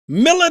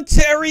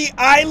Military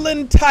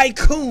Island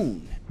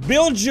Tycoon.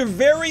 Build your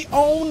very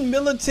own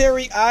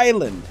military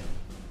island.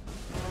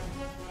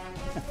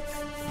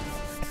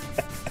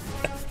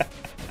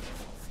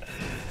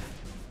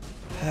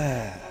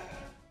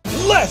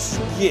 Let's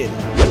get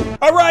it.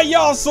 All right,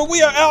 y'all, so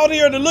we are out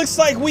here and it looks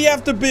like we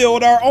have to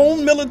build our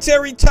own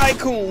military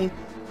tycoon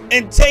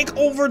and take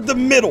over the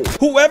middle.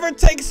 Whoever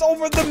takes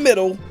over the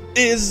middle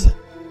is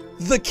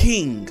the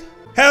king.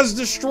 Has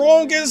the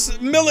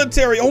strongest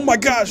military. Oh my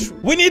gosh,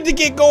 we need to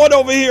get going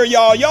over here,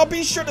 y'all. Y'all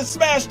be sure to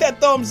smash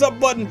that thumbs up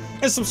button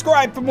and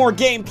subscribe for more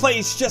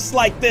gameplays just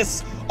like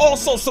this.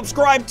 Also,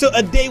 subscribe to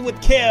A Day with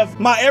Kev,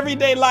 my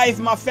everyday life,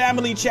 my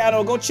family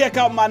channel. Go check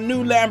out my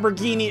new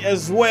Lamborghini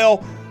as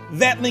well.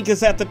 That link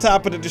is at the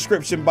top of the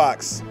description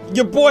box.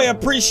 Your boy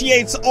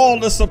appreciates all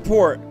the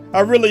support.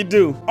 I really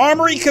do.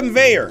 Armory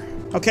conveyor.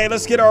 Okay,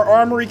 let's get our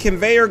armory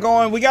conveyor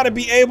going. We got to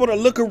be able to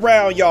look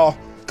around, y'all,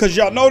 because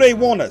y'all know they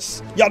want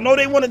us. Y'all know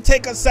they want to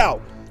take us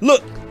out.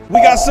 Look,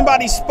 we got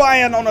somebody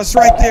spying on us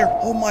right there.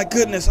 Oh my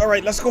goodness. All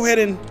right, let's go ahead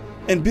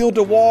and build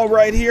a wall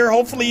right here.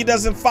 Hopefully he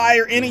doesn't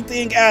fire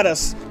anything at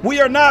us.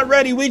 We are not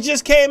ready. We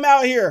just came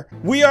out here.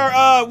 We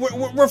are,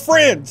 we're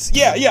friends.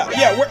 Yeah.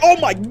 We're, oh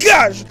my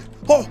gosh.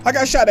 Oh, I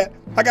got shot at.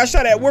 I got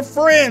shot at. We're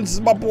friends,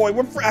 my boy.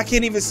 I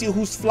can't even see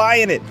who's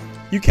flying it.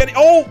 You can't.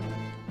 Oh,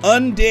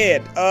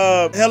 undead.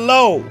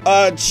 Hello.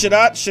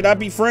 Should I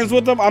be friends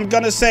with him? I'm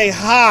gonna say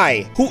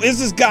hi. Who is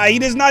this guy? He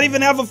does not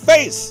even have a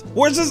face.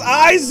 Where's his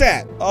eyes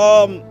at?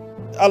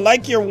 I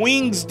like your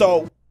wings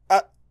though.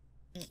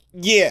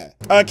 Yeah.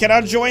 Can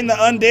I join the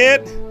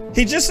undead?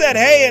 He just said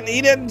hey and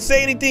he didn't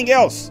say anything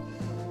else.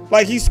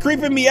 Like he's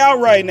creeping me out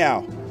right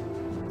now.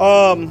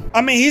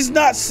 I mean, he's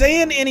not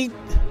saying any.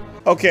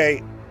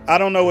 Okay, I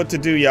don't know what to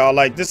do, y'all.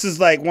 Like, this is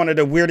like one of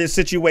the weirdest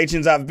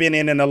situations I've been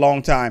in a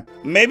long time.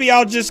 Maybe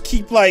I'll just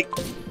keep like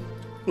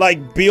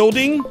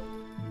building.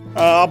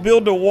 I'll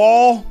build a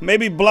wall,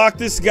 maybe block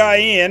this guy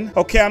in.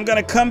 Okay, I'm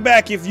gonna come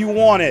back if you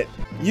want it.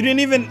 You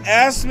didn't even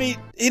ask me.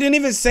 He didn't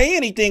even say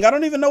anything. I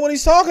don't even know what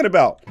he's talking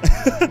about.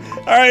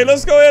 All right,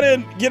 let's go ahead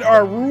and get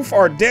our roof,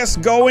 our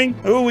desk going.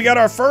 Ooh, we got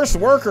our first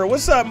worker.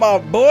 What's up, my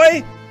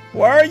boy?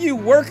 Why are you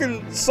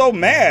working so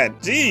mad?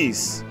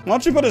 Jeez. Why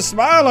don't you put a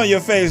smile on your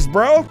face,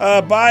 bro?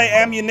 Buy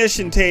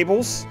ammunition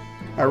tables.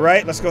 All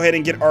right, let's go ahead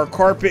and get our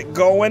carpet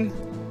going.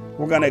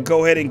 We're gonna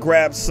go ahead and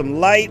grab some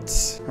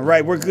lights. All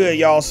right, we're good,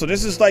 y'all. So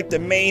this is like the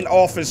main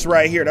office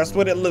right here. That's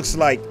what it looks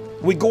like.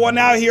 We going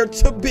out here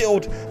to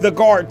build the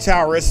guard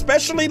tower,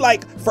 especially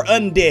like for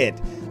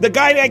undead. The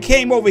guy that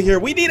came over here,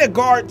 we need a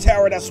guard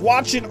tower that's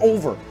watching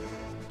over.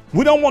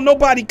 We don't want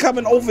nobody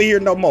coming over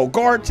here no more.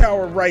 Guard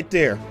tower right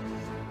there.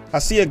 I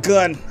see a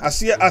gun. I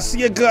see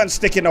a gun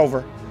sticking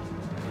over.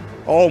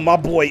 Oh, my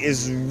boy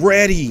is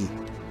ready.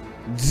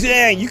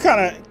 Dang, you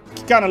kind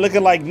of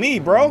looking like me,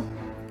 bro.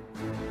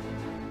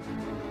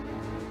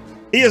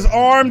 He is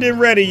armed and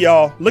ready,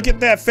 y'all. Look at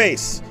that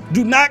face.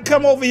 Do not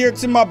come over here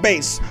to my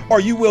base or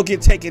you will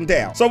get taken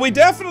down. So we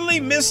definitely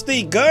missed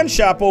the gun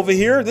shop over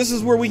here. This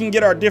is where we can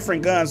get our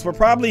different guns. We're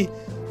probably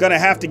gonna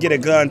have to get a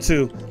gun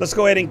too. Let's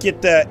go ahead and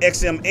get the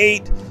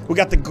XM8. We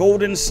got the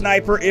golden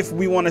sniper if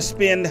we want to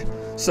spend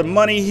some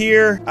money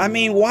here. I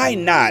mean, why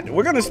not?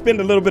 We're gonna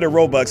spend a little bit of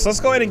Robux. Let's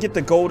go ahead and get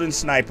the golden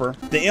sniper.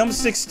 The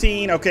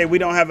M16, okay, we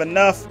don't have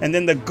enough. And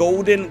then the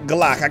golden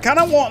Glock. I kind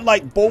of want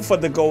like both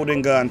of the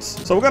golden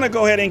guns. So we're gonna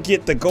go ahead and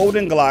get the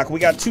golden Glock. We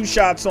got 2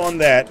 shots on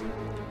that.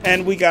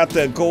 And we got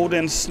the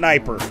golden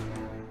sniper.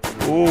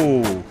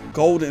 Ooh,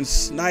 golden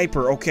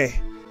sniper.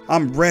 Okay,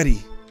 I'm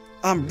ready.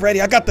 I'm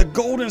ready. I got the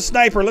golden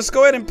sniper. Let's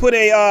go ahead and put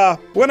a,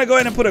 we're gonna go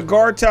ahead and put a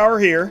guard tower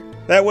here.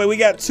 That way we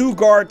got 2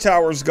 guard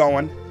towers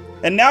going.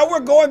 And now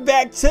we're going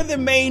back to the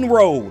main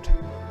road.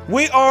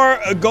 We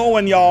are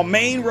going, y'all.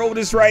 Main road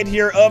is right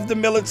here of the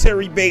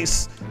military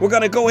base. We're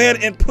gonna go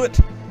ahead and put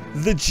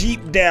the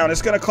Jeep down.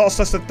 It's gonna cost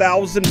us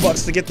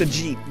 $1,000 to get the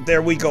Jeep.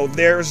 There we go.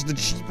 There's the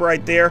Jeep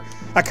right there.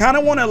 I kind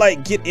of want to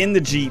like get in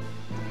the Jeep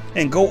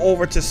and go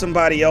over to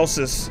somebody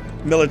else's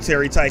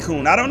military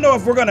tycoon. I don't know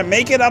if we're gonna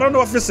make it. I don't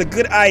know if it's a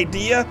good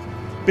idea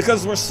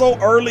because we're so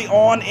early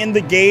on in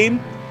the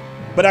game.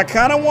 But I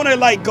kind of want to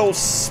like go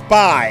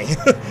spy.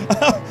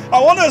 I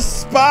want to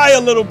spy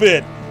a little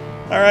bit.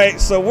 All right,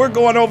 so we're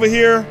going over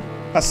here.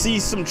 I see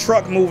some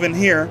truck moving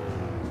here.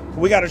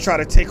 We got to try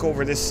to take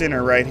over this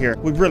center right here.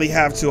 We really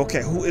have to.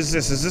 Okay, who is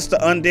this? Is this the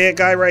undead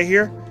guy right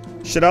here?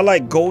 Should I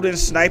like golden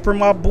sniper,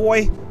 my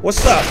boy?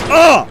 What's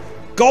up?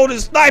 Golden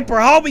sniper,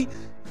 homie.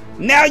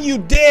 Now you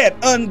dead,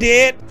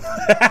 undead.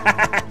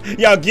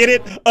 Y'all get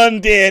it?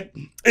 Undead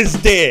is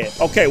dead.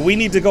 Okay, we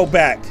need to go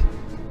back.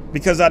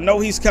 Because I know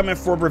he's coming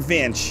for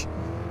revenge.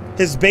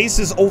 His base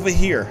is over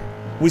here.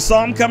 We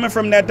saw him coming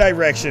from that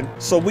direction,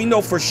 so we know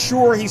for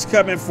sure he's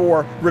coming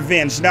for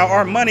revenge. Now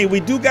our money, we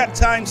do got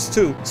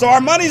 ×2. So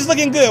our money's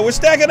looking good. We're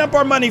stacking up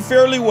our money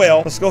fairly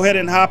well. Let's go ahead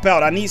and hop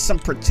out. I need some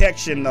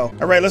protection though.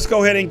 All right, let's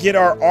go ahead and get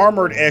our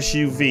armored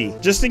SUV.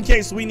 Just in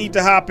case we need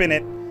to hop in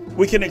it.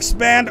 We can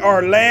expand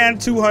our land,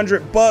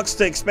 $200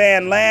 to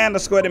expand land.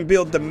 Let's go ahead and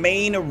build the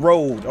main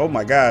road. Oh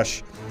my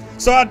gosh.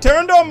 So I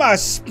turned on my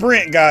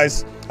sprint,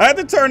 guys. I had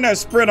to turn that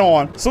sprint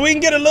on so we can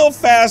get a little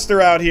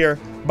faster out here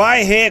by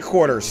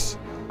headquarters.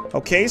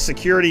 Okay,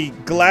 security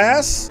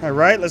glass. All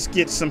right, let's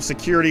get some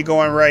security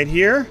going right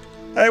here.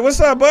 Hey,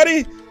 what's up,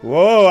 buddy?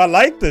 Whoa, I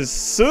like the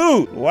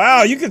suit.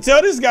 Wow, you can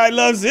tell this guy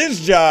loves his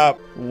job.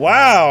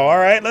 Wow. All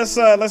right,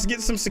 let's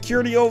get some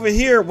security over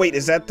here. Wait,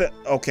 is that the...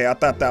 Okay, I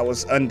thought that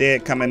was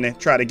undead coming to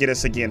try to get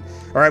us again.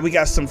 All right, we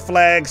got some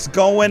flags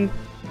going.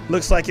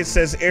 Looks like it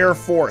says Air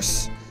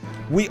Force.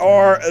 We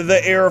are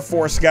the Air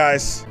Force,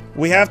 guys.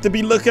 We have to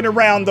be looking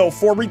around, though,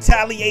 for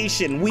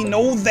retaliation. We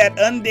know that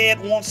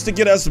undead wants to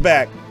get us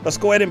back. Let's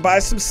go ahead and buy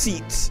some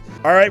seats.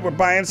 All right, we're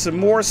buying some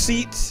more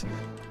seats.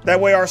 That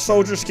way our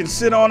soldiers can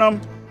sit on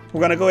them. We're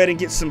going to go ahead and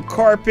get some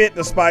carpet.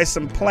 Let's buy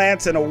some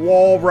plants and a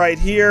wall right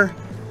here.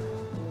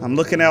 I'm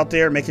looking out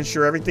there, making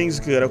sure everything's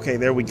good. Okay,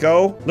 there we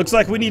go. Looks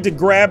like we need to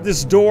grab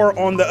this door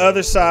on the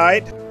other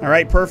side. All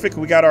right, perfect.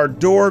 We got our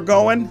door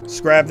going.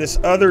 Let's grab this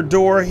other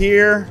door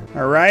here.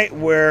 All right,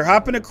 we're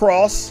hopping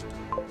across.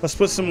 Let's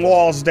put some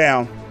walls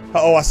down.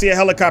 Uh-oh, I see a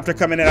helicopter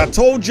coming in. I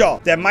told y'all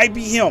that might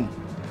be him.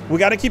 We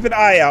got to keep an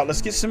eye out.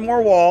 Let's get some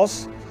more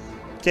walls.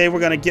 Okay, we're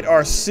going to get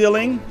our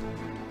ceiling,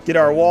 get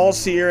our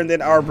walls here, and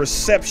then our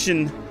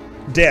reception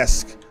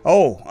desk.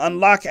 Oh,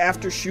 unlock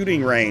after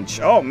shooting range.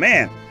 Oh,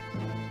 man.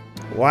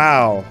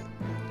 Wow.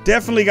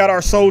 Definitely got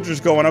our soldiers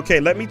going. Okay,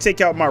 let me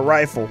take out my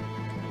rifle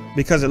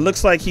because it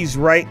looks like he's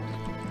right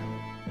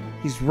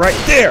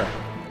there.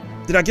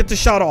 Did I get the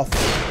shot off?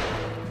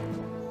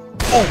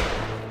 Oh,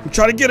 I'm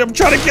trying to get him. I'm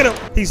trying to get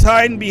him. He's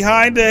hiding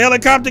behind the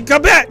helicopter.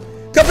 Come back.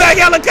 Come back,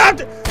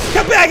 helicopter.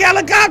 Come back,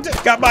 helicopter.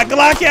 Got my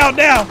Glock out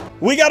now.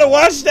 We got to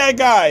watch that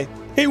guy.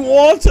 He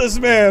wants us,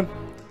 man.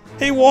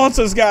 He wants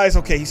us, guys.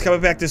 Okay, he's coming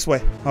back this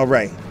way. All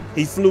right.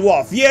 He flew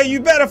off. Yeah,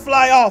 you better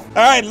fly off.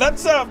 All right,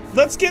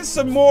 let's get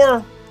some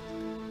more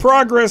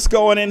progress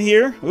going in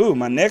here. Ooh,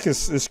 my neck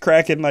is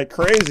cracking like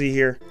crazy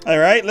here. All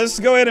right, let's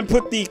go ahead and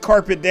put the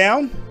carpet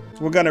down.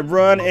 We're gonna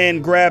run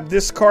and grab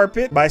this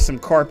carpet, buy some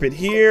carpet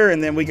here,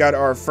 and then we got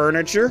our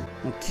furniture.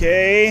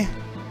 Okay,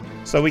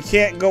 so we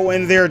can't go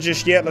in there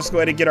just yet. Let's go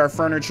ahead and get our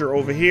furniture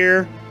over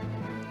here.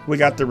 We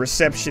got the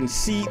reception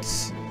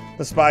seats.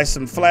 Let's buy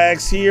some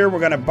flags here. We're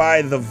gonna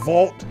buy the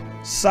vault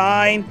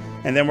sign,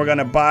 and then we're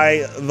gonna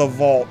buy the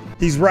vault.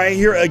 He's right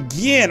here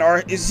again.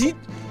 Or is he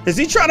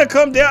trying to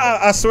come down?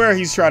 I swear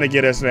he's trying to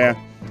get us, man.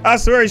 I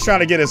swear he's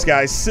trying to get us,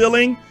 guys.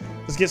 Ceiling.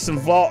 Let's get some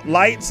vault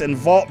lights and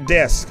vault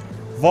desk.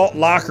 Vault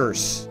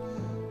lockers.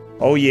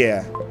 Oh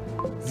yeah.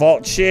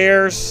 Vault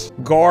chairs,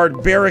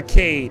 guard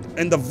barricade,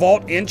 and the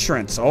vault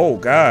entrance. Oh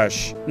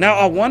gosh. Now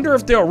I wonder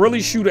if they'll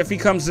really shoot if he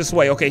comes this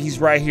way. Okay, he's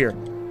right here.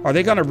 Are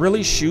they gonna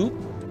really shoot?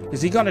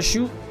 Is he gonna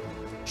shoot?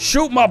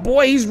 Shoot, my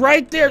boy. He's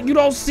right there. You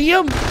don't see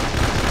him?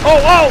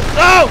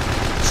 Oh!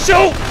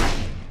 Shoot!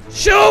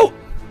 Shoot!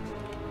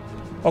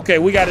 Okay,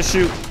 we gotta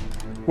shoot.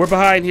 We're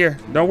behind here.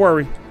 Don't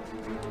worry.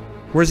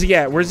 Where's he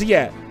at? Where's he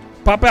at?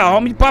 Pop out,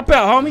 homie. Pop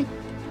out, homie.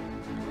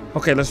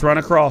 Okay, let's run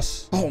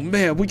across. Oh,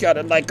 man. We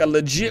got like a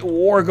legit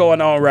war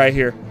going on right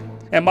here.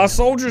 And my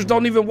soldiers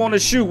don't even want to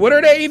shoot. What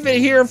are they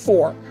even here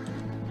for?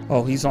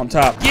 Oh, he's on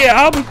top.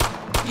 Yeah,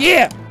 homie.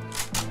 Yeah.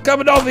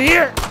 Coming over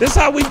here. This is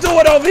how we do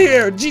it over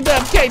here.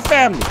 GWK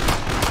family.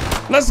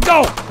 Let's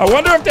go. I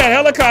wonder if that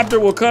helicopter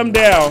will come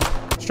down.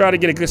 Let's try to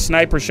get a good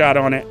sniper shot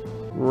on it.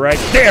 Right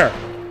there.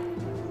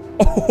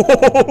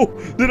 Oh,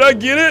 did I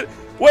get it?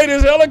 Wait,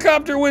 his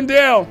helicopter went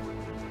down.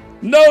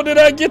 No, did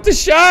I get the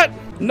shot?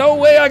 No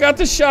way I got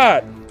the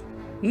shot.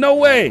 No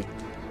way.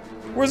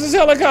 Where's this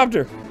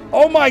helicopter?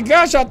 Oh my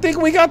gosh, I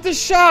think we got the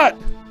shot.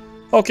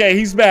 Okay,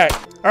 he's back.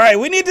 All right,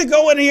 we need to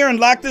go in here and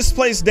lock this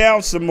place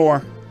down some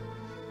more.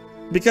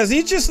 Because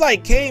he just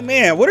like came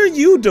in. What are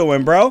you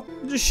doing, bro?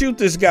 Just shoot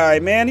this guy,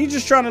 man. He's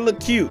just trying to look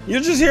cute.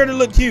 You're just here to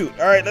look cute.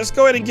 All right, let's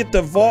go ahead and get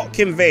the vault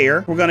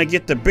conveyor. We're gonna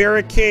get the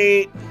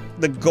barricade,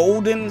 the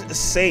golden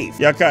safe.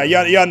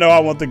 Y'all know I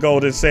want the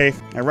golden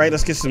safe. All right,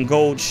 let's get some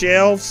gold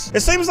shelves.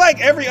 It seems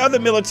like every other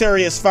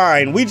military is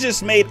fine. We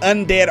just made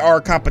undead our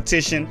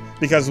competition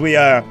because we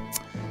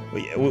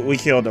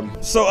killed them.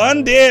 So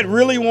undead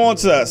really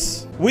wants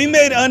us. We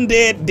made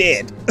undead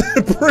dead.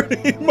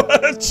 Pretty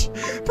much.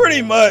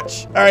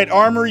 All right,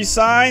 armory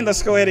sign.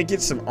 Let's go ahead and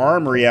get some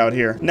armory out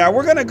here. Now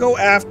we're gonna go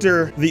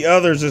after the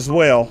others as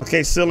well.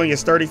 Okay, ceiling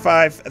is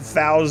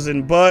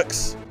 35,000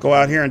 bucks. Go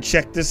out here and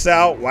check this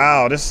out.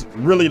 Wow, this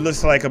really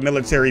looks like a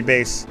military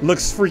base.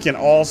 Looks freaking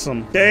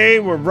awesome. Okay,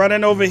 we're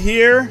running over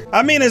here.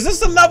 I mean, is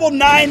this a level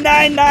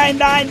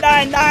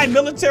 9999999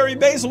 military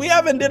base? We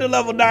haven't did a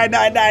level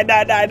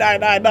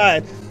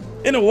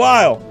 9999999 in a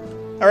while.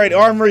 All right,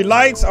 armory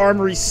lights,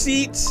 armory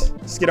seats.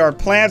 Let's get our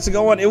plants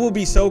going. It would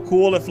be so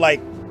cool if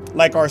like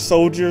our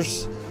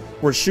soldiers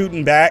were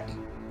shooting back.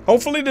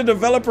 Hopefully the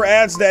developer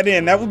adds that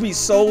in. That would be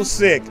so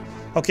sick.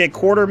 Okay,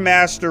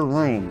 quartermaster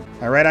room.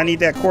 All right, I need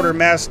that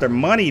quartermaster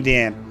money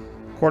then.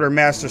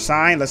 Quartermaster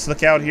sign. Let's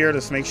look out here.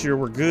 Let's make sure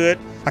we're good.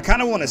 I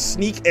kind of want to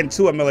sneak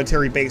into a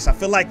military base. I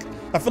feel like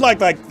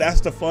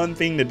that's the fun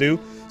thing to do.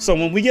 So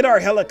when we get our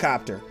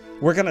helicopter,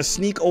 we're gonna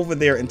sneak over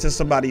there into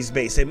somebody's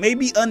base. It may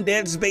be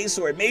Undead's base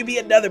or it may be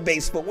another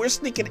base, but we're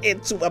sneaking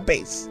into a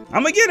base.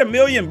 I'm gonna get $1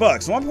 million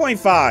bucks,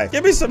 1.5.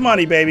 Give me some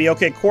money, baby.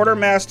 Okay,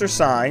 quartermaster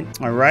sign.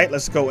 All right,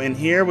 let's go in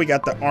here. We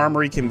got the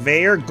armory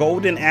conveyor,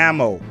 golden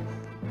ammo.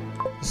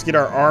 Let's get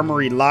our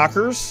armory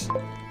lockers.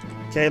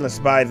 Okay, let's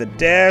buy the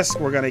desk.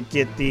 We're gonna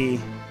get the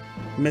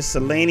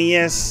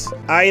miscellaneous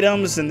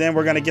items, and then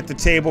we're gonna get the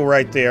table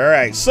right there. All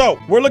right, so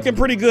we're looking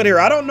pretty good here.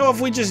 I don't know if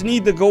we just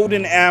need the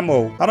golden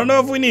ammo. I don't know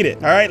if we need it.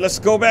 All right, let's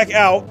go back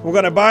out. We're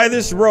gonna buy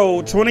this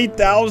road,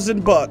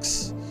 20,000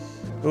 bucks.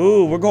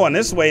 Ooh, we're going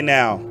this way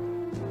now.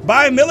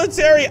 Buy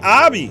military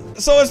obby.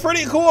 So it's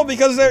pretty cool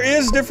because there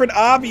is different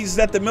obbies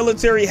that the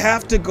military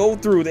have to go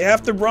through. They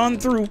have to run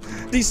through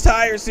these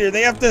tires here.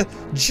 They have to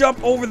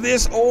jump over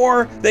this,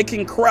 or they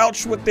can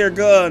crouch with their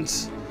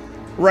guns.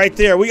 Right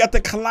there, we got the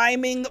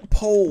climbing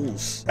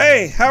poles.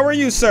 Hey, how are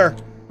you, sir?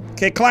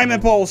 Okay, climbing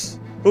poles.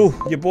 Ooh,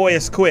 your boy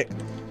is quick.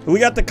 We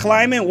got the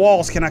climbing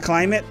walls. Can I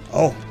climb it?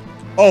 Oh,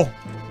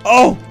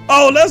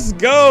 let's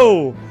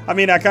go. I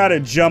mean, I kind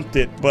of jumped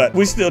it, but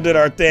we still did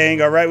our thing.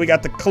 All right, we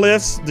got the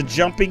cliffs, the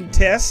jumping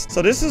test.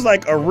 So this is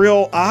like a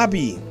real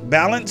obby.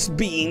 Balance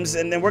beams,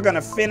 and then we're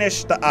gonna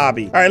finish the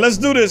obby. All right, let's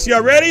do this.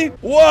 Y'all ready?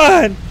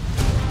 1,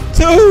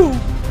 2,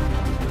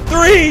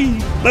 3.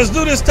 Let's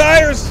do this,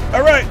 tires.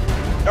 All right.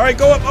 All right,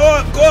 go up,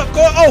 go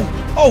up.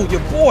 Oh,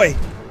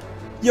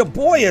 your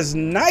boy is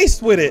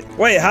nice with it.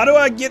 Wait, how do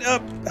I get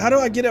up? How do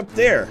I get up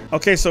there?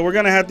 Okay, so we're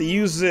gonna have to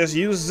use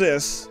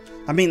this.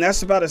 I mean,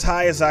 that's about as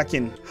high as I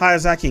can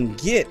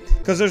get,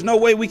 because there's no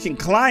way we can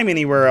climb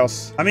anywhere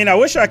else. I mean, I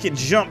wish I could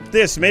jump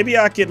this. Maybe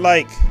I could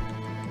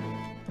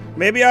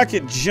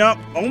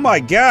jump. Oh my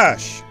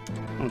gosh.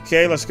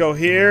 Okay, let's go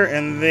here,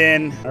 and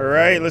then, all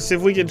right, let's see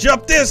if we can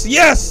jump this.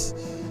 Yes,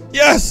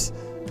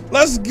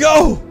 let's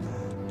go.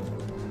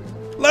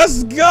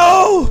 Let's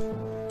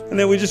go! And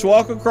then we just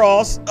walk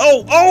across.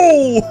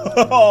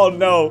 Oh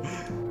no.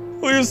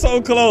 We were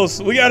so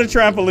close. We got a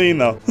trampoline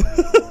though.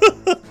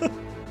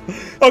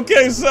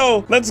 Okay,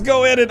 so let's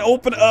go ahead and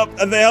open up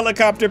the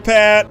helicopter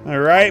pad. All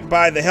right,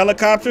 buy the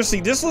helicopter. See,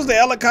 this was the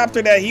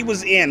helicopter that he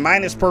was in.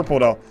 Mine is purple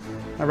though.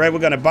 All right, we're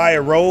gonna buy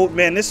a road.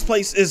 Man, this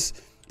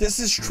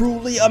is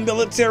truly a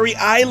military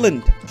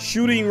island.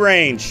 Shooting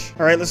range.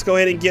 All right, let's go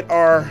ahead and get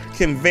our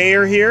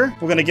conveyor here.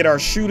 We're gonna get our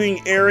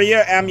shooting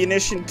area,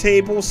 ammunition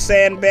table,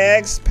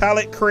 sandbags,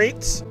 pallet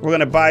crates. We're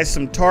gonna buy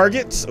some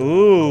targets.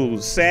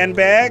 Ooh,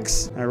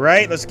 sandbags. All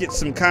right, let's get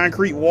some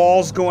concrete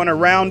walls going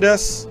around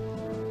us.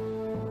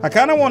 I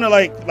kind of want to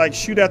like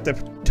shoot at the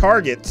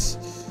targets.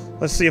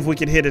 Let's see if we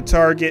can hit a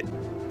target.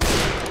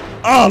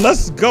 Oh,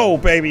 let's go,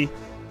 baby.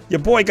 Your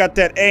boy got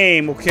that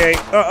aim, okay?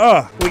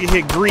 We can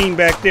hit green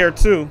back there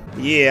too.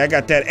 Yeah, I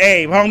got that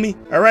aim, homie.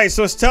 All right,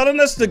 so it's telling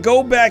us to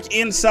go back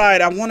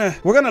inside.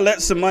 We're gonna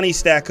let some money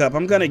stack up.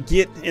 I'm gonna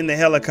get in the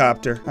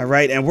helicopter, all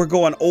right? And we're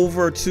going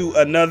over to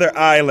another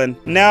island.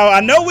 Now,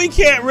 I know we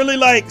can't really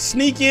like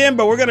sneak in,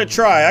 but we're gonna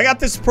try. I got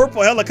this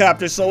purple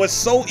helicopter, so it's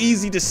so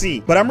easy to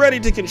see. But I'm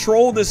ready to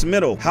control this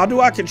middle. How do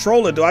I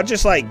control it? Do I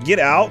just like get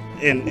out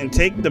and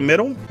take the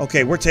middle?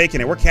 Okay, we're taking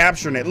it. We're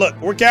capturing it. Look,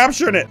 we're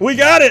capturing it. We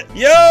got it.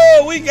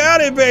 Yo, we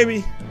got it,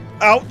 baby.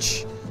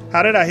 Ouch.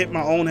 How did I hit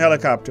my own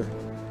helicopter?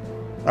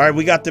 All right,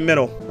 we got the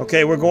middle.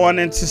 Okay, we're going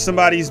into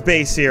somebody's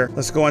base here.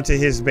 Let's go into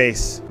his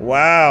base.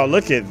 Wow,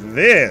 look at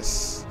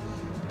this.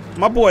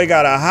 My boy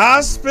got a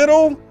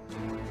hospital.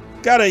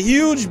 Got a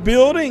huge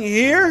building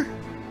here.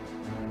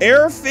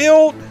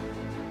 Airfield.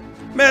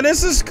 Man,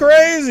 this is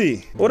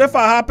crazy. What if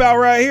I hop out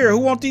right here? Who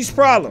want these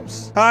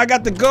problems? I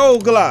got the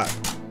gold glide.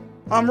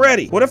 I'm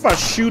ready. What if I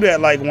shoot at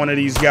like one of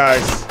these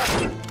guys?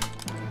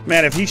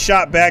 Man, if he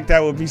shot back,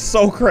 that would be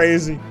so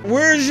crazy.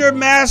 Where's your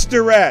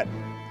master at?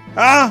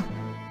 Huh?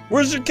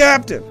 Where's your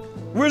captain?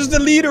 Where's the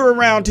leader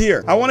around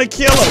here? I want to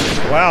kill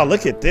him. Wow,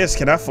 look at this.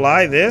 Can I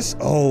fly this?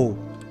 Oh,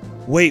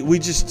 wait, we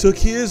just took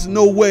his?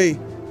 No way.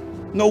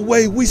 No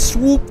way, we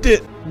swooped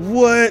it.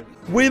 What?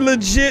 We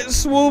legit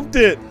swooped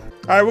it.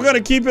 All right, we're going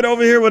to keep it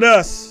over here with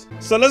us.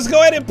 So let's go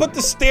ahead and put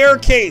the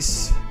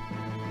staircase.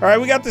 All right,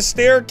 we got the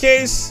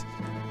staircase.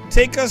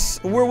 Take us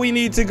where we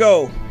need to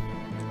go.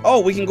 Oh,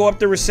 we can go up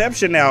the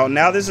reception now.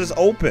 Now this is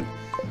open.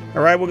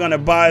 All right, we're going to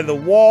buy the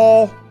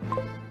wall.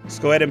 Let's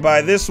go ahead and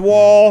buy this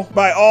wall.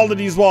 Buy all of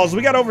these walls.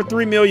 We got over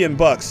 3 million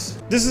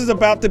bucks. This is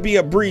about to be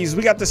a breeze.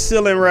 We got the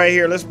ceiling right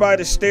here. Let's buy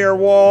the stair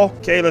wall.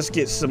 Okay, let's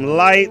get some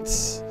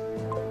lights.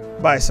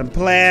 Buy some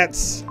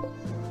plants.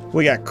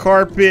 We got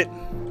carpet.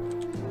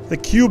 The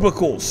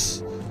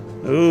cubicles.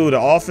 Ooh, the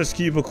office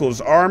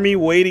cubicles. Army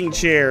waiting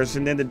chairs.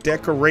 And then the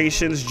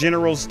decorations.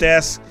 General's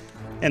desk.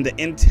 And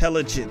the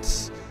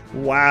intelligence.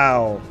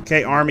 Wow.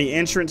 Okay, army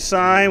entrance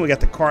sign. We got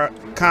the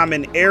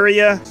common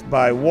area. Let's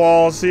buy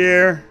walls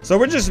here. So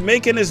we're just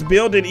making this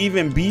building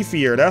even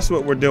beefier. That's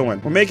what we're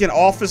doing. We're making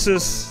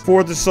offices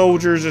for the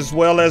soldiers as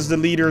well as the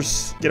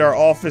leaders. Get our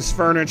office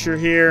furniture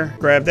here.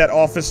 Grab that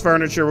office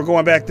furniture. We're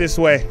going back this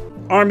way.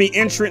 Army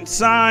entrance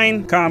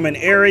sign. Common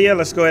area.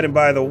 Let's go ahead and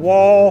buy the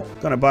wall.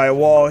 Gonna buy a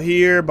wall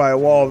here. Buy a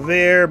wall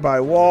there. Buy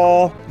a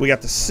wall. We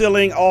got the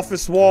ceiling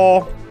office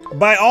wall.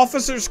 by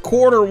officers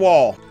quarter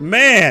wall.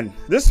 Man,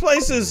 this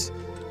place is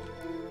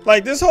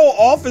like, this whole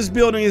office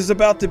building is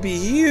about to be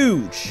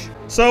huge.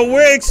 So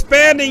we're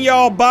expanding,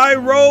 y'all, by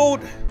road.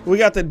 We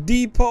got the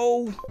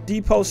depot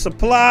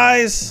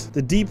supplies,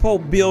 the depot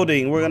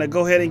building. We're gonna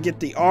go ahead and get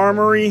the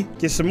armory,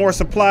 get some more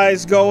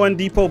supplies going.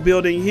 Depot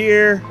building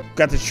here.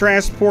 Got the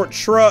transport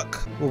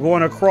truck. We're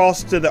going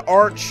across to the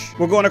arch.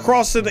 We're going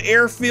across to the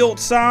airfield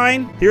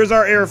sign. Here's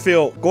our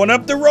airfield. Going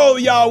up the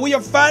road, y'all. We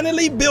are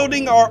finally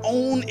building our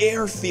own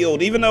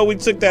airfield, even though we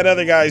took that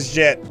other guy's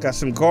jet. Got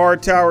some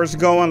guard towers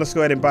going. Let's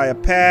go ahead and buy a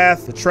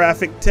path. The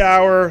traffic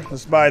tower.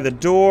 Let's buy the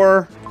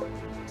door.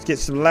 Let's get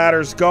some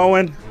ladders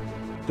going.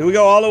 Do we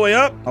go all the way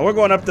up? Oh, we're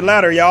going up the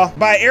ladder, y'all.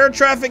 By air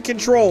traffic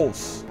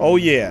controls. Oh,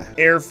 yeah.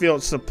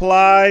 Airfield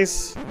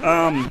supplies.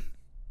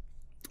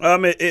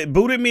 It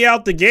booted me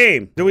out the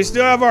game. Do we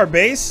still have our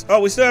base? Oh,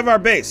 we still have our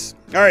base.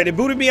 All right, it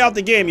booted me out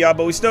the game, y'all,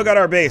 but we still got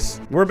our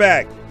base. We're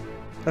back.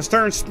 Let's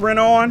turn sprint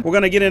on. We're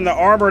gonna get in the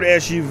armored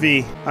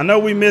SUV. I know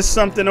we missed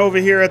something over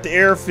here at the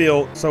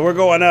airfield, so we're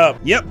going up.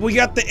 Yep, we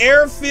got the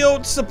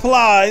airfield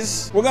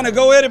supplies. We're gonna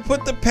go ahead and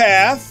put the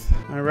path.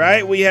 All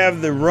right, we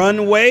have the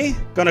runway.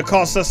 Gonna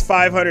cost us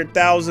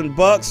 500,000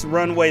 bucks.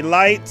 Runway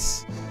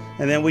lights.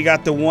 And then we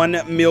got the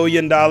 $1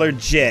 million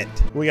jet.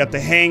 We got the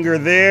hangar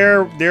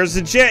there. There's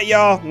the jet,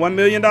 y'all. $1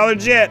 million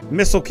jet.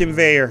 Missile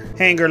conveyor.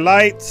 Hangar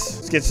lights.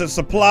 Let's get some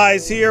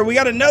supplies here. We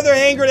got another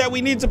hangar that we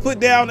need to put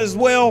down as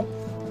well.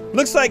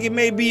 Looks like it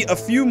may be a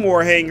few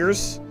more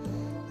hangars.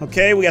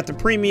 Okay, we got the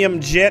premium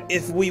jet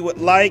if we would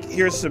like.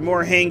 Here's some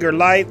more hangar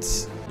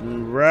lights.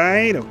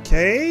 Right,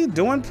 okay,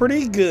 doing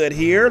pretty good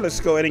here. Let's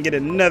go ahead and get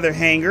another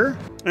hangar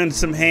and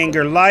some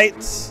hangar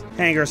lights,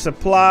 hangar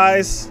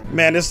supplies.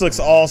 Man, this looks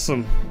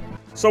awesome.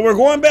 So we're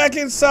going back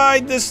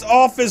inside this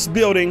office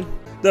building,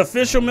 the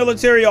official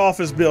military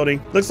office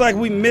building. Looks like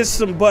we missed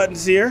some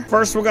buttons here.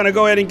 First, we're gonna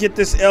go ahead and get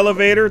this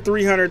elevator,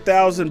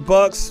 300,000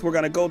 bucks. We're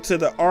gonna go to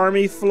the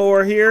Army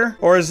floor here,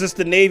 or is this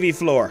the Navy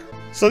floor?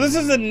 So this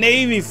is the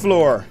Navy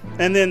floor,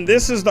 and then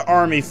this is the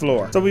Army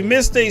floor. So we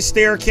missed a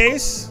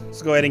staircase.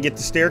 Let's go ahead and get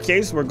the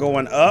staircase. We're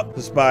going up.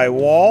 Just by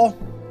wall.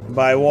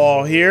 By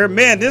wall here.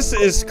 Man, this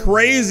is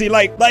crazy.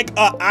 Like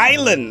a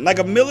island. Like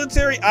a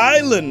military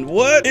island.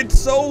 What? It's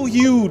so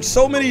huge.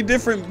 So many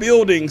different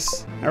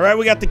buildings. All right,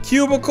 we got the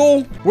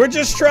cubicle. We're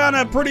just trying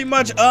to pretty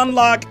much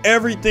unlock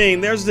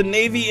everything. There's the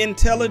Navy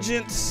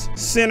Intelligence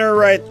Center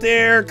right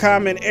there.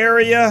 Common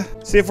area.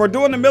 See, if we're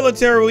doing the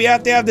military, we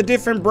have to have the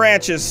different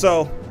branches.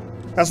 So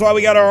that's why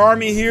we got our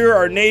Army here,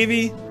 our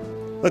Navy.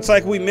 Looks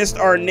like we missed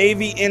our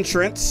Navy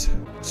entrance.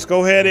 Let's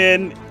go ahead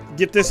and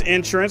get this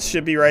entrance.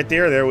 Should be right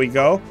there. There we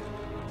go.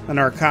 In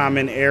our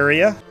common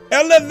area.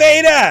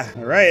 Elevator!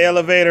 All right,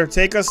 elevator,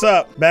 take us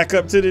up. Back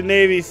up to the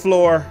Navy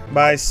floor.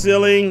 By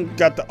ceiling,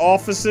 got the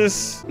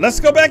offices. Let's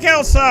go back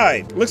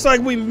outside. Looks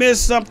like we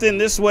missed something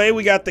this way.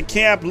 We got the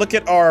camp. Look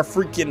at our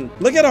freaking,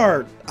 look at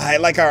our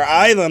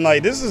island.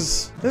 Like, this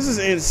is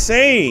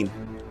insane.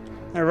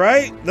 All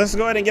right, let's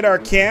go ahead and get our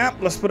camp.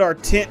 Let's put our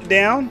tent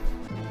down.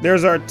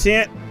 There's our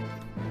tent.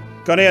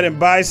 Go ahead and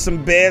buy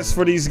some beds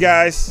for these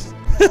guys.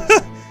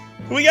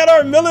 We got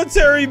our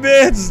military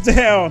beds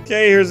down.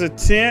 Okay, here's a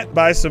tent.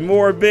 Buy some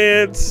more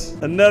beds.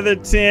 Another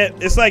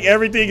tent. It's like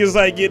everything is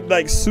like getting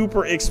like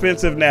super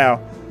expensive now.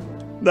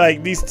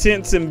 Like these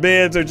tents and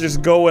beds are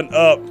just going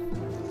up.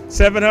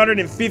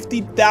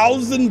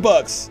 750,000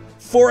 bucks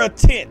for a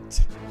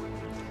tent.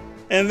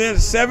 And then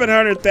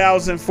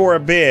 700,000 for a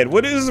bed.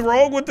 What is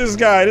wrong with this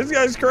guy? This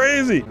guy's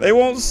crazy. They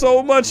want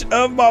so much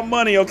of my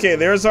money. Okay,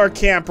 there's our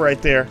camp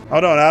right there.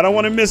 Hold on, I don't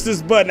want to miss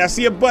this button. I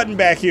see a button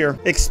back here.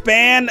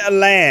 Expand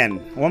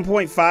land.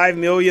 1.5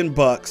 million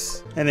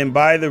bucks. And then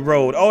buy the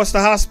road. Oh, it's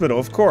the hospital,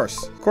 of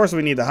course. Of course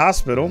we need the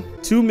hospital.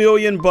 2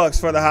 million bucks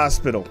for the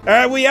hospital. All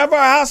right, we have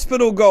our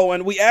hospital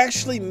going. We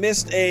actually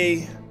missed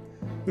a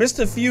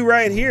few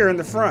right here in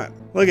the front.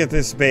 Look at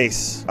this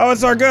base. Oh,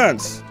 it's our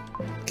guns.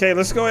 Okay,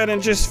 let's go ahead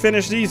and just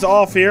finish these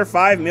off here.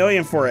 5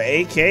 million for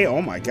an AK.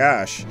 Oh my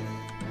gosh.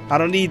 I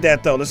don't need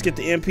that though. Let's get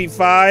the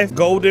MP5.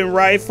 Golden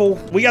rifle.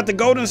 We got the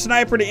golden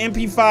sniper, the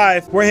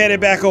MP5. We're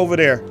headed back over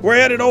there. We're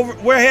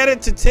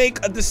headed to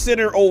take the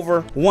center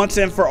over once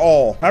and for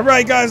all. All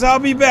right, guys, I'll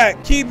be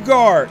back. Keep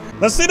guard.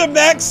 Let's see the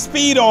max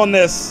speed on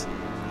this.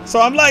 So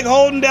I'm like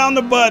holding down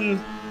the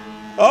button.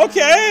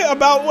 Okay,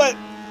 about what?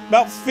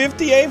 About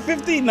 58,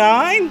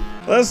 59?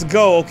 Let's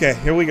go. Okay,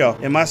 here we go.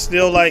 Am I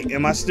still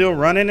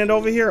running it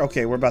over here?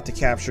 Okay, we're about to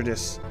capture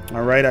this.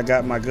 All right, I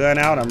got my gun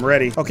out. I'm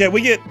ready. Okay,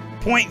 we get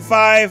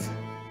 0.5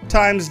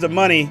 times the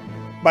money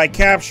by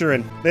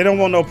capturing. They don't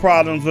want no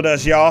problems with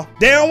us, y'all.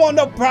 They don't want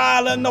no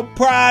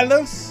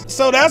problems.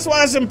 So that's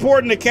why it's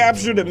important to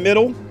capture the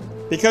middle,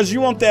 because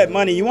you want that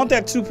money. You want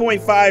that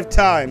 2.5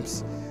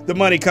 times the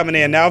money coming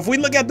in. Now, if we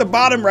look at the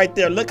bottom right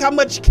there, look how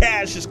much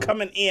cash is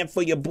coming in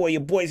for your boy.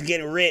 Your boy's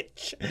getting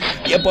rich.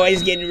 Your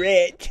boy's getting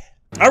rich.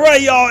 All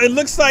right, y'all, it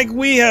looks like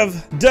we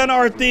have done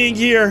our thing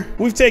here.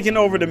 We've taken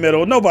over the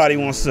middle. Nobody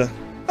wants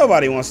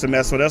to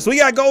mess with us. We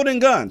got golden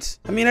guns.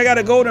 I mean, I got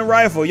a golden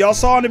rifle. Y'all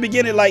saw in the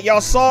beginning, like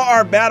y'all saw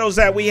our battles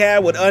that we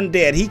had with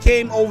Undead. He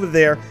came over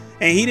there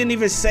and he didn't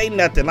even say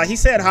nothing. Like, he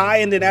said hi,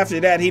 and then after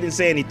that, he didn't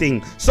say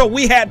anything. So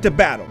we had to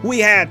battle. We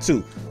had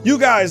to. You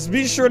guys,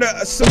 be sure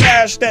to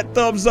smash that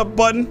thumbs up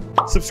button.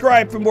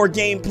 Subscribe for more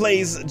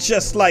gameplays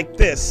just like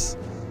this.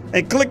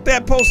 And click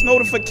that post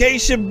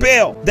notification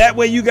bell. That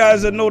way you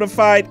guys are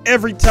notified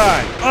every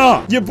time.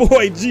 Your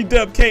boy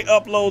GWK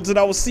uploads, and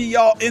I will see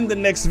y'all in the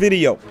next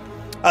video.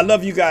 I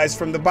love you guys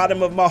from the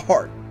bottom of my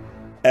heart,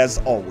 as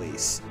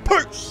always.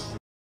 Peace.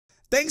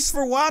 Thanks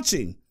for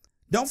watching.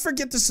 Don't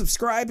forget to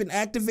subscribe and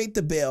activate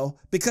the bell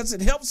because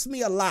it helps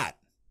me a lot.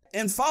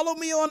 And follow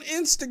me on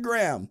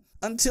Instagram.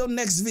 Until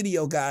next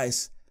video,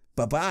 guys.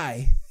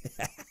 Bye-bye.